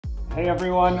Hey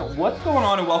everyone, what's going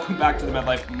on and welcome back to the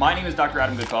MedLife. My name is Dr.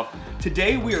 Adam Goodcoff.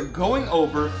 Today we are going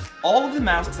over all of the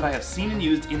masks that I have seen and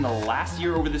used in the last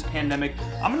year over this pandemic.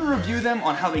 I'm going to review them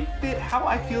on how they fit, how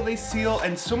I feel they seal,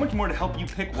 and so much more to help you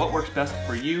pick what works best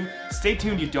for you. Stay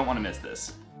tuned, you don't want to miss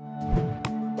this.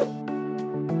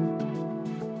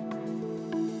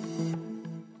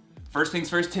 First things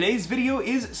first, today's video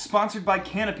is sponsored by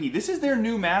Canopy. This is their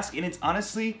new mask and it's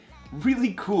honestly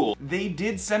really cool. They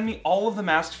did send me all of the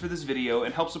masks for this video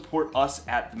and help support us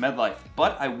at the MedLife,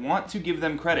 but I want to give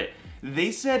them credit. They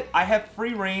said I have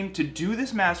free reign to do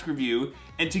this mask review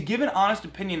and to give an honest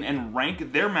opinion and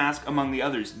rank their mask among the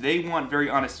others. They want very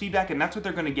honest feedback and that's what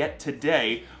they're gonna get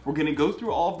today. We're gonna go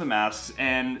through all of the masks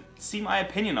and see my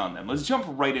opinion on them. Let's jump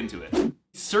right into it.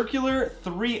 Circular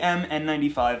 3M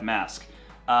N95 mask.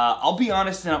 I'll be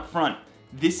honest and upfront,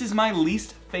 this is my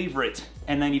least favorite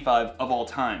N95 of all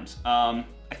times. I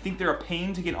think they're a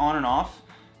pain to get on and off.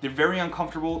 They're very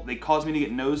uncomfortable. They cause me to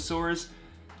get nose sores.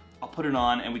 I'll put it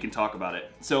on and we can talk about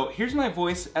it. So here's my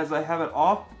voice as I have it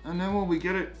off, and then when we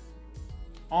get it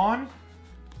on,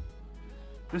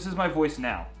 this is my voice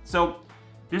now. So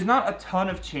there's not a ton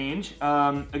of change.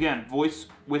 Again, voice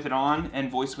with it on and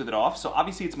voice with it off. So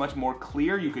obviously it's much more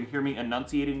clear. You can hear me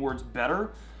enunciating words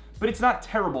better, but it's not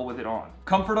terrible with it on.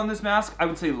 Comfort on this mask, I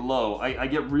would say low. I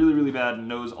get really, really bad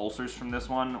nose ulcers from this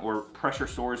one or pressure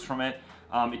sores from it.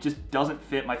 It just doesn't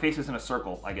fit. My face is in a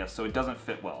circle, I guess, so it doesn't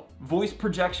fit well. Voice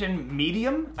projection,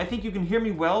 medium. I think you can hear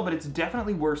me well, but it's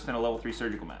definitely worse than a level 3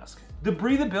 surgical mask. The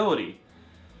breathability.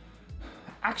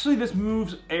 Actually, this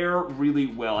moves air really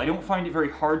well. I don't find it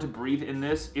very hard to breathe in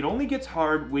this. It only gets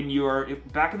hard when you're,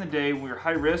 back in the day when we were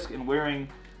high risk and wearing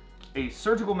a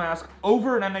surgical mask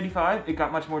over an N95, it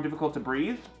got much more difficult to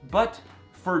breathe, but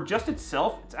for just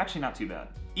itself, it's actually not too bad.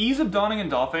 Ease of donning and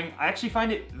doffing, I actually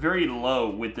find it very low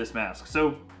with this mask.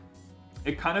 So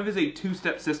it kind of is a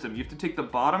two-step system. You have to take the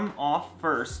bottom off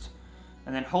first,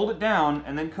 and then hold it down,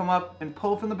 and then come up and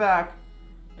pull from the back,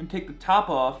 and take the top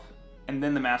off, and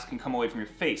then the mask can come away from your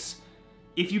face.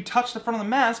 If you touch the front of the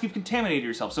mask, you've contaminated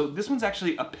yourself. So this one's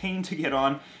actually a pain to get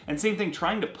on, and same thing,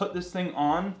 trying to put this thing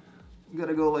on, you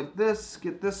gotta go like this,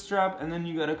 get this strap, and then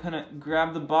you gotta kind of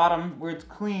grab the bottom where it's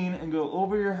clean and go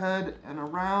over your head and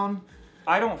around.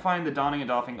 I don't find the donning and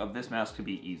doffing of this mask to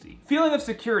be easy. Feeling of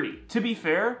security. To be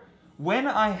fair, when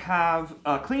I have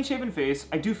a clean shaven face,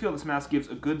 I do feel this mask gives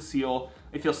a good seal.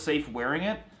 I feel safe wearing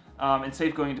it and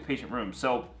safe going into patient rooms.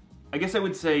 So I guess I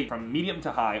would say from medium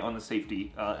to high on the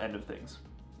safety end of things.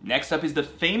 Next up is the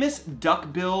famous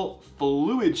duckbill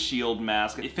FLUIDSHIELD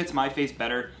Mask. It fits my face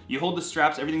better. You hold the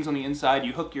straps, everything's on the inside,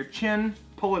 you hook your chin,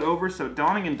 pull it over, so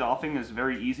donning and doffing is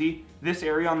very easy. This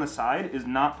area on the side is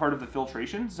not part of the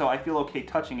filtration, so I feel okay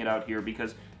touching it out here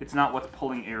because it's not what's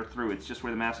pulling air through, it's just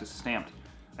where the mask is stamped.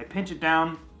 I pinch it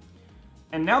down,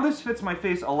 and now this fits my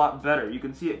face a lot better. You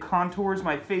can see it contours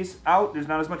my face out, there's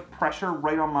not as much pressure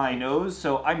right on my nose,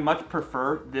 so I much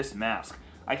prefer this mask.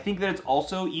 I think that it's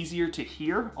also easier to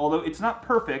hear, although it's not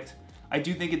perfect. I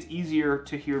do think it's easier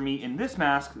to hear me in this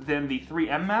mask than the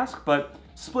 3M mask, but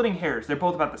splitting hairs, they're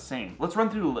both about the same. Let's run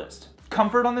through the list.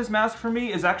 Comfort on this mask for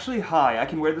me is actually high. I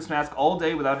can wear this mask all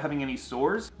day without having any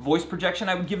sores. Voice projection,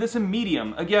 I would give this a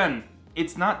medium. Again,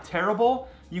 it's not terrible.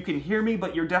 You can hear me,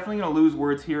 but you're definitely gonna lose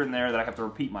words here and there that I have to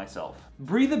repeat myself.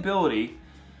 Breathability,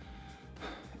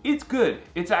 it's good.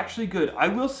 It's actually good. I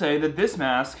will say that this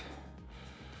mask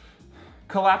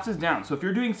collapses down. So if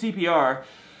you're doing CPR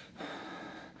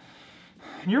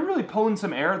and you're really pulling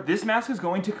some air, this mask is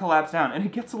going to collapse down and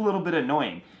it gets a little bit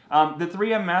annoying. The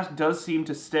 3M mask does seem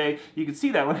to stay, you can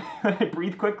see that when I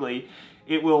breathe quickly,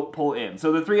 it will pull in.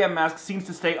 So the 3M mask seems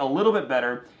to stay a little bit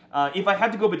better. If I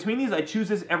had to go between these, I choose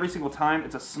this every single time.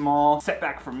 It's a small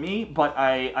setback for me, but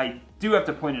I do have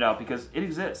to point it out because it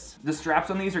exists. The straps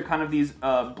on these are kind of these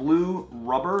blue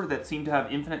rubber that seem to have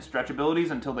infinite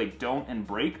stretchabilities until they don't and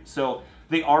break. So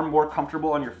they are more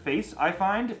comfortable on your face, I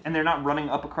find, and they're not running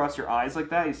up across your eyes like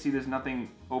that. You see there's nothing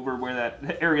over where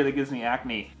the area that gives me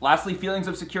acne. Lastly, feelings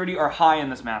of security are high in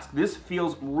this mask. This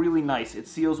feels really nice. It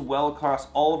seals well across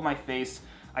all of my face.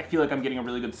 I feel like I'm getting a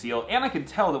really good seal, and I can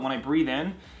tell that when I breathe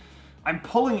in, I'm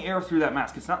pulling air through that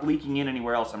mask. It's not leaking in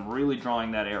anywhere else. I'm really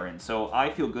drawing that air in. So I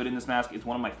feel good in this mask. It's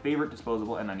one of my favorite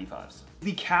disposable N95s.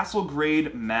 The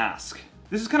CastleGrade Mask.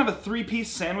 This is kind of a three-piece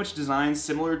sandwich design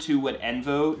similar to what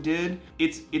Envo did.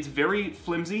 It's very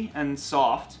flimsy and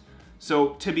soft. So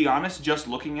to be honest, just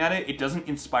looking at it, it doesn't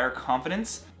inspire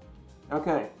confidence.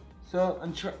 Okay, so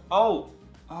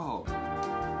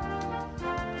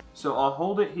So I'll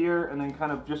hold it here and then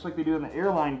kind of just like they do in the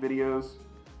airline videos,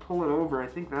 pull it over. I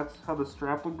think that's how the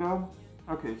strap would go.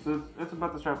 Okay, so that's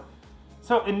about the strap.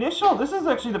 So this is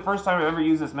actually the first time I've ever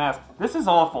used this mask. This is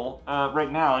awful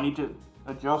right now. I need to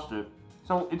adjust it.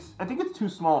 So I think it's too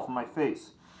small for my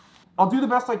face. I'll do the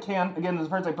best I can. Again, this is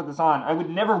the first I put this on. I would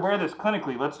never wear this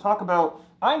clinically. Let's talk about,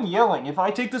 I'm yelling. If I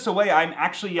take this away, I'm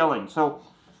actually yelling. So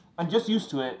I'm just used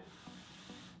to it.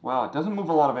 Wow, it doesn't move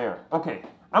a lot of air. Okay,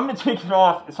 I'm gonna take it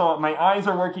off so my eyes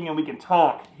are working and we can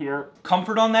talk here.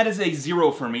 Comfort on that is a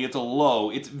 0 for me. It's a low.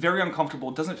 It's very uncomfortable.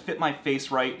 It doesn't fit my face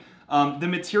right. The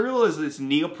material is this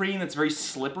neoprene that's very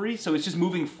slippery, so it's just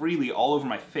moving freely all over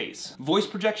my face. Voice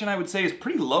projection, I would say, is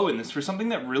pretty low in this for something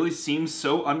that really seems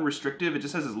so unrestrictive. It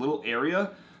just has this little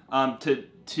area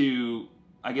to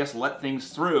I guess, let things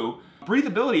through.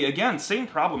 Breathability, again, same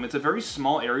problem. It's a very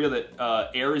small area that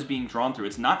air is being drawn through.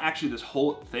 It's not actually this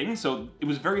whole thing, so it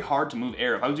was very hard to move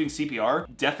air. If I was doing CPR,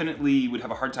 definitely would have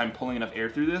a hard time pulling enough air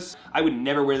through this. I would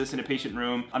never wear this in a patient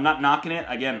room. I'm not knocking it.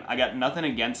 Again, I got nothing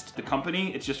against the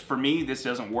company. It's just, for me, this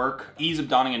doesn't work. Ease of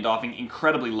donning and doffing,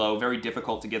 incredibly low. Very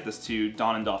difficult to get this to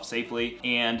don and doff safely.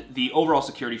 And the overall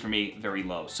security for me, very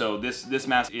low. So this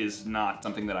mask is not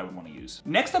something that I would want to use.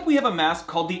 Next up, we have a mask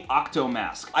called the Octo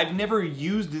mask. I've never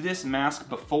used this mask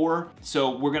before,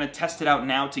 so we're gonna test it out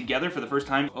now together for the first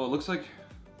time. Oh, it looks like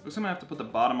I'm gonna have to put the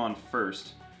bottom on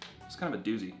first. It's kind of a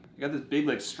doozy. I got this big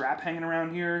like strap hanging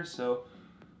around here, so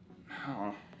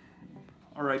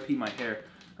R.I.P. my hair.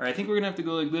 All right, I think we're gonna have to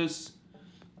go like this.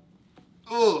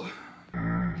 Oh.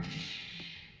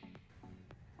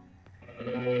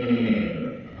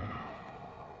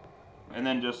 And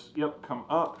then just, yep, come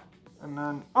up. And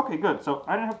then, okay, good. So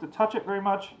I didn't have to touch it very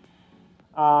much.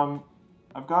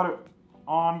 I've got it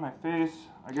on my face.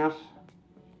 I guess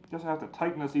I have to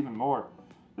tighten this even more.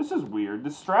 This is weird.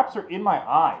 The straps are in my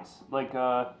eyes. Like,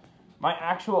 my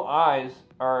actual eyes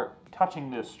are touching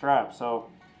this strap, so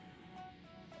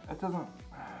it doesn't,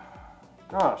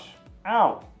 gosh,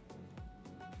 ow.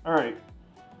 All right,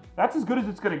 that's as good as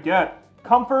it's gonna get.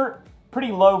 Comfort,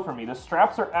 pretty low for me. The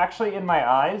straps are actually in my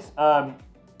eyes.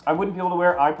 I wouldn't be able to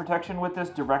wear eye protection with this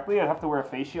directly. I'd have to wear a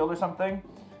face shield or something.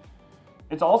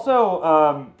 It's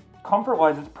also,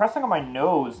 comfort-wise, it's pressing on my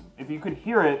nose. If you could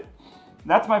hear it,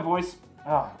 that's my voice.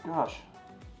 Oh, gosh.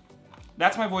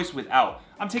 That's my voice without.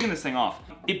 I'm taking this thing off.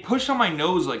 It pushed on my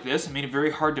nose like this and made it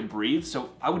very hard to breathe,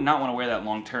 so I would not want to wear that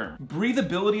long term.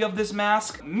 Breathability of this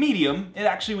mask, medium. It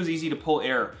actually was easy to pull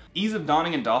air. Ease of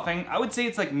donning and doffing, I would say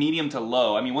it's like medium to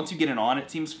low. I mean, once you get it on,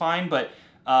 it seems fine, but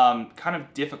kind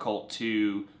of difficult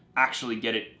to actually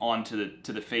get it onto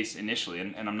the face initially,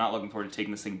 and I'm not looking forward to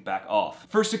taking this thing back off.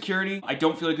 For security, I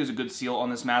don't feel like there's a good seal on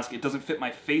this mask. It doesn't fit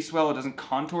my face well, it doesn't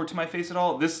contour to my face at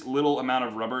all. This little amount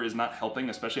of rubber is not helping,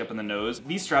 especially up in the nose.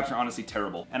 These straps are honestly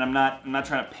terrible, and I'm not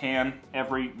trying to pan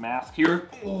every mask here.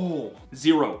 Oh,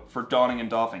 0 for donning and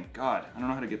doffing. God, I don't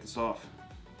know how to get this off.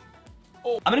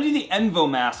 Oh. I'm gonna do the Envo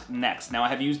mask next. Now, I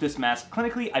have used this mask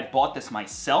clinically. I bought this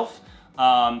myself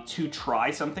to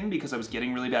try something because I was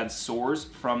getting really bad sores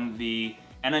from the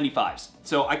N95s.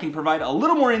 So I can provide a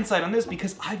little more insight on this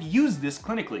because I've used this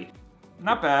clinically.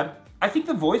 Not bad. I think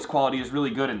the voice quality is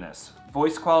really good in this.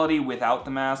 Voice quality without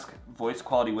the mask, voice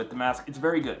quality with the mask, it's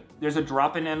very good. There's a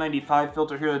drop-in N95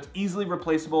 filter here that's easily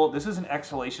replaceable. This is an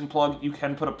exhalation plug. You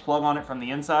can put a plug on it from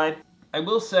the inside. I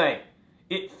will say,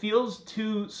 it feels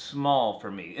too small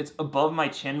for me. It's above my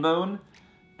chin bone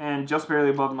and just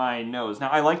barely above my nose. Now,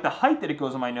 I like the height that it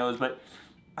goes on my nose, but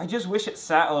I just wish it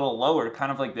sat a little lower,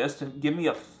 kind of like this, to give me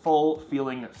a full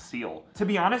feeling seal. To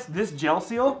be honest, this gel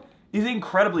seal is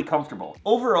incredibly comfortable.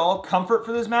 Overall, comfort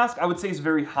for this mask, I would say is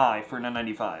very high for an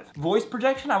N95. Voice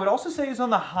projection, I would also say is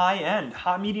on the high end,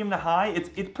 medium to high.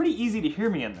 It's pretty easy to hear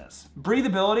me in this.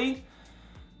 Breathability,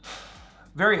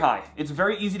 very high. It's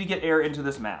very easy to get air into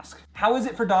this mask. How is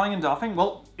it for donning and doffing?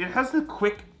 Well, it has the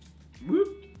quick,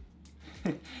 whoop.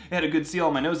 It had a good seal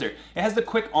on my nose there. It has the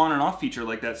quick on and off feature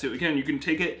like that. So again, you can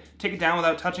take it down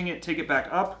without touching it, take it back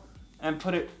up, and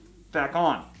put it back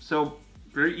on. So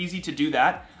very easy to do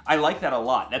that. I like that a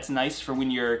lot. That's nice for when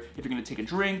if you're gonna take a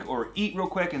drink or eat real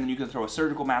quick, and then you can throw a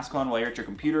surgical mask on while you're at your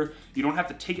computer. You don't have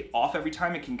to take it off every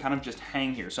time. It can kind of just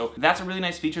hang here. So that's a really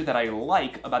nice feature that I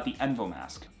like about the Envo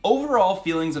mask. Overall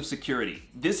feelings of security.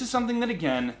 This is something that,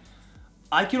 again,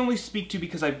 I can only speak to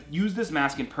because I've used this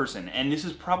mask in person, and this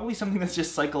is probably something that's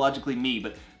just psychologically me,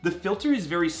 but the filter is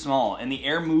very small and the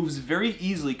air moves very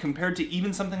easily compared to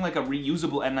even something like a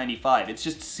reusable N95. It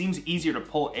just seems easier to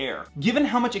pull air. Given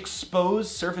how much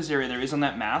exposed surface area there is on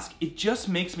that mask, it just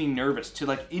makes me nervous to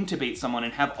like intubate someone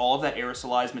and have all of that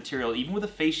aerosolized material, even with a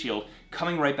face shield,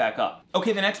 coming right back up.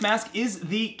 Okay, the next mask is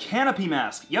the Canopy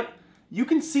mask. Yep. You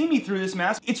can see me through this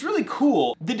mask. It's really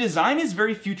cool. The design is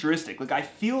very futuristic. Like, I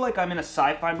feel like I'm in a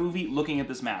sci-fi movie looking at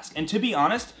this mask. And to be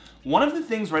honest, One of the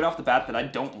things right off the bat that I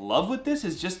don't love with this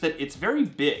is just that it's very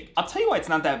big. I'll tell you why it's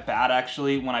not that bad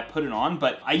actually when I put it on,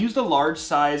 but I used a large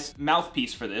size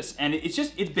mouthpiece for this, and it's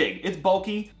big, it's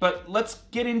bulky, but let's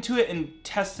get into it and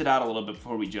test it out a little bit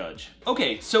before we judge.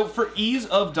 Okay, so for ease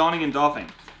of donning and doffing,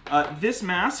 this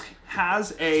mask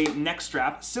has a neck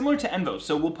strap similar to Envo,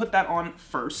 so we'll put that on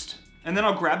first. And then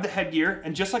I'll grab the headgear,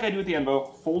 and just like I do with the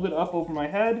Envo, fold it up over my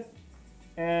head,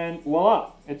 and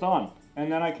voila, it's on. And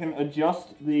then I can adjust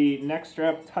the neck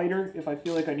strap tighter if I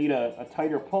feel like I need a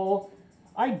tighter pull.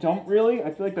 I don't really.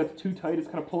 I feel like that's too tight. It's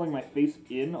kind of pulling my face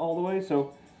in all the way,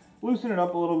 so loosen it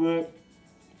up a little bit.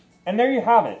 And there you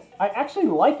have it. I actually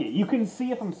like it. You can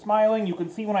see if I'm smiling, you can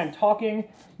see when I'm talking.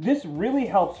 This really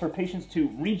helps for patients to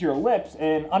read your lips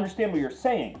and understand what you're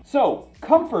saying. So,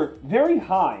 comfort, very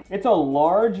high. It's a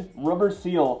large rubber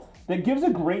seal that gives a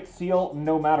great seal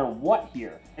no matter what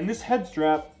here. And this head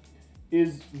strap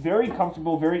is very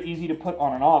comfortable, very easy to put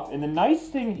on and off. And the nice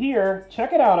thing here,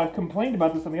 check it out, I've complained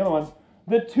about this on the other ones,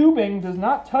 the tubing does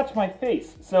not touch my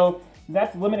face. So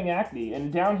that's limiting acne.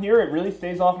 And down here, it really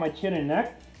stays off my chin and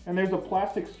neck. And there's a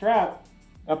plastic strap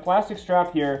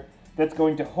here that's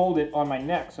going to hold it on my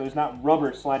neck, so there's not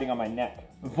rubber sliding on my neck.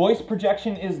 Voice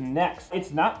projection is next.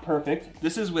 It's not perfect.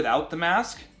 This is without the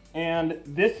mask. And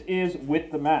this is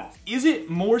with the mask. Is it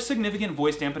more significant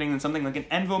voice dampening than something like an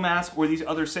Envo mask or these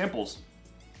other samples?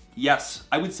 Yes,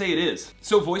 I would say it is.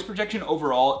 So voice projection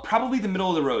overall, probably the middle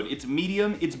of the road. It's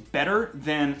medium, it's better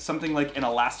than something like an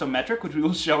elastometric, which we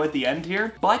will show at the end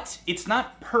here, but it's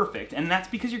not perfect, and that's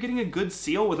because you're getting a good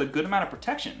seal with a good amount of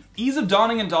protection. Ease of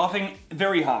donning and doffing,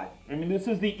 very high. I mean, this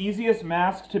is the easiest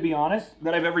mask, to be honest,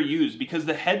 that I've ever used, because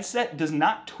the headset does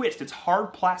not twist. It's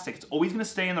hard plastic. It's always gonna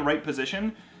stay in the right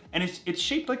position, and it's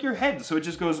shaped like your head, so it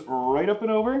just goes right up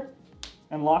and over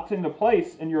and locks into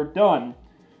place, and you're done.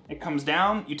 It comes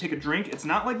down, you take a drink. It's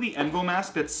not like the Envo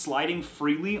mask that's sliding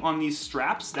freely on these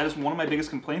straps. That is one of my biggest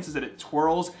complaints, is that it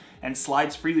twirls and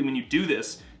slides freely when you do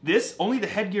this. This, only the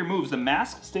headgear moves, the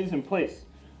mask stays in place.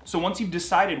 So once you've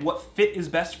decided what fit is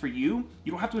best for you,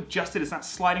 you don't have to adjust it, it's not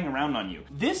sliding around on you.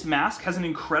 This mask has an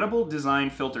incredible design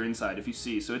filter inside, if you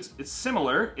see. So it's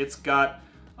similar, it's got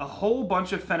a whole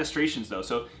bunch of fenestrations though,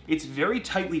 so it's very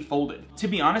tightly folded. To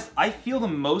be honest, I feel the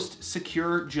most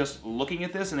secure just looking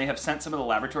at this, and they have sent some of the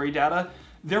laboratory data.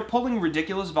 They're pulling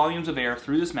ridiculous volumes of air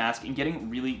through this mask and getting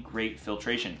really great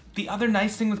filtration. The other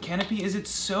nice thing with Canopy is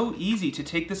it's so easy to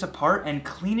take this apart and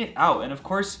clean it out, and of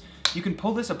course, you can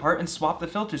pull this apart and swap the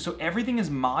filters, so everything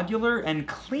is modular and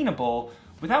cleanable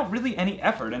without really any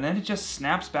effort, and then it just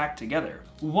snaps back together.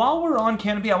 While we're on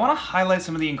Canopy, I wanna highlight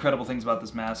some of the incredible things about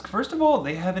this mask. First of all,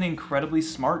 they have an incredibly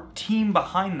smart team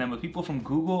behind them with people from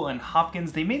Google and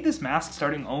Hopkins. They made this mask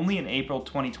starting only in April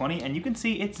 2020, and you can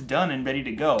see it's done and ready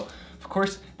to go. Of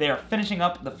course, they are finishing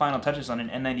up the final touches on an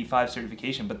N95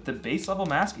 certification, but the base level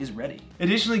mask is ready.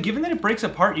 Additionally, given that it breaks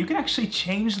apart, you can actually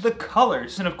change the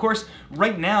colors. And of course,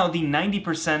 right now, the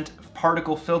 90%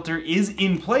 particle filter is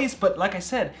in place, but like I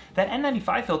said, that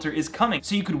N95 filter is coming.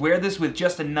 So you could wear this with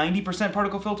just a 90%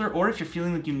 particle filter, or if you're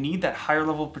feeling like you need that higher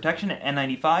level of protection at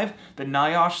N95, the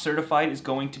NIOSH certified is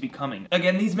going to be coming.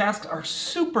 Again, these masks are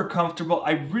super comfortable.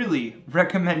 I really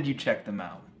recommend you check them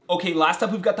out. Okay, last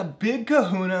up we've got the big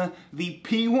kahuna, the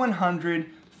P100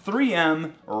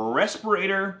 3M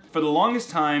respirator. For the longest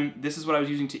time, this is what I was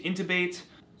using to intubate.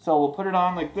 So we'll put it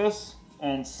on like this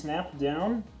and snap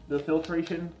down the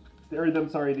filtration,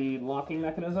 the locking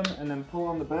mechanism, and then pull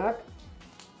on the back.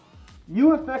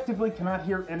 You effectively cannot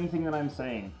hear anything that I'm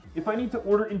saying. If I need to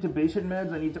order intubation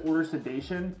meds, I need to order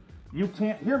sedation, you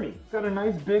can't hear me. It's got a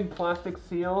nice big plastic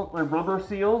seal, or rubber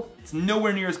seal. It's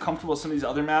nowhere near as comfortable as some of these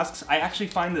other masks. I actually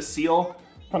find the seal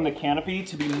from the Canopy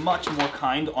to be much more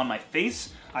kind on my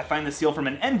face. I find the seal from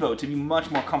an Envo to be much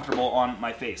more comfortable on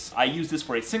my face. I use this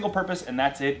for a single purpose and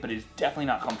that's it, but it's definitely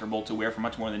not comfortable to wear for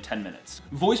much more than 10 minutes.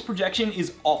 Voice projection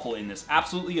is awful in this,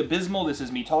 absolutely abysmal. This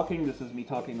is me talking with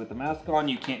the mask on.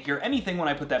 You can't hear anything when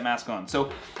I put that mask on.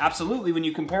 So absolutely, when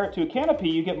you compare it to a Canopy,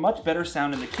 you get much better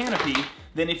sound in the Canopy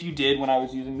than if you did when I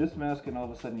was using this mask and all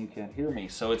of a sudden you can't hear me.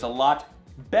 So it's a lot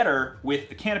better with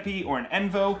the Canopy or an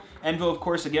Envo. Envo, of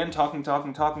course, again, talking,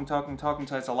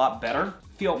 so it's a lot better.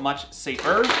 Feel much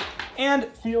safer, and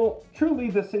feel truly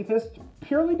the safest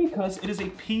purely because it is a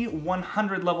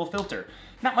P100 level filter.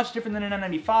 Not much different than an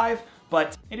N95,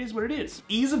 but it is what it is.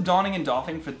 Ease of donning and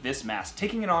doffing for this mask,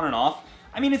 taking it on and off.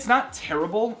 I mean, it's not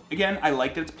terrible. Again, I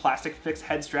like that it's plastic fixed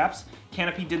head straps.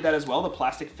 Canopy did that as well, the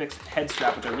plastic fixed head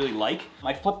strap, which I really like.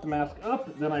 I flip the mask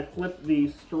up, then I flip the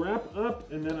strap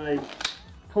up, and then I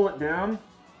pull it down.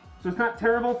 So it's not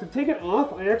terrible. To take it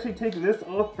off, I actually take this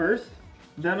off first,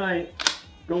 then I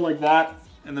go like that,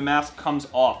 and the mask comes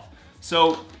off.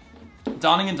 So,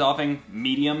 donning and doffing,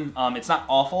 medium. It's not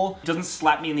awful. It doesn't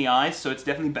slap me in the eyes, so it's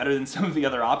definitely better than some of the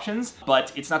other options,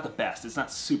 but it's not the best. It's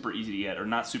not super easy to get or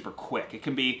not super quick. It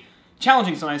can be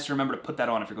challenging sometimes to remember to put that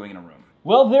on if you're going in a room.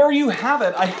 Well, there you have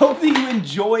it. I hope that you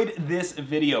enjoyed this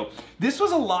video. This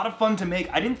was a lot of fun to make.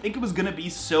 I didn't think it was gonna be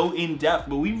so in-depth,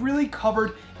 but we really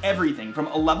covered everything from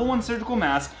a level 1 surgical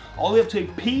mask all the way up to a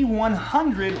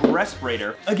P100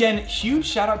 respirator. Again, huge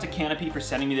shout out to Canopy for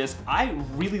sending me this. I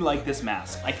really like this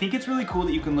mask. I think it's really cool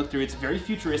that you can look through. It's very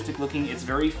futuristic looking. It's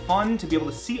very fun to be able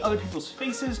to see other people's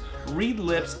faces, read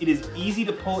lips. It is easy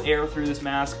to pull air through this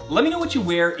mask. Let me know what you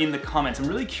wear in the comments. I'm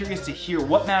really curious to hear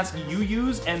what mask you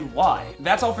use and why.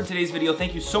 That's all for today's video.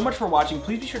 Thank you so much for watching.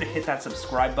 Please be sure to hit that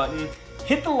subscribe button.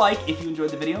 Hit the like if you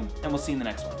enjoyed the video, and we'll see you in the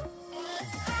next one.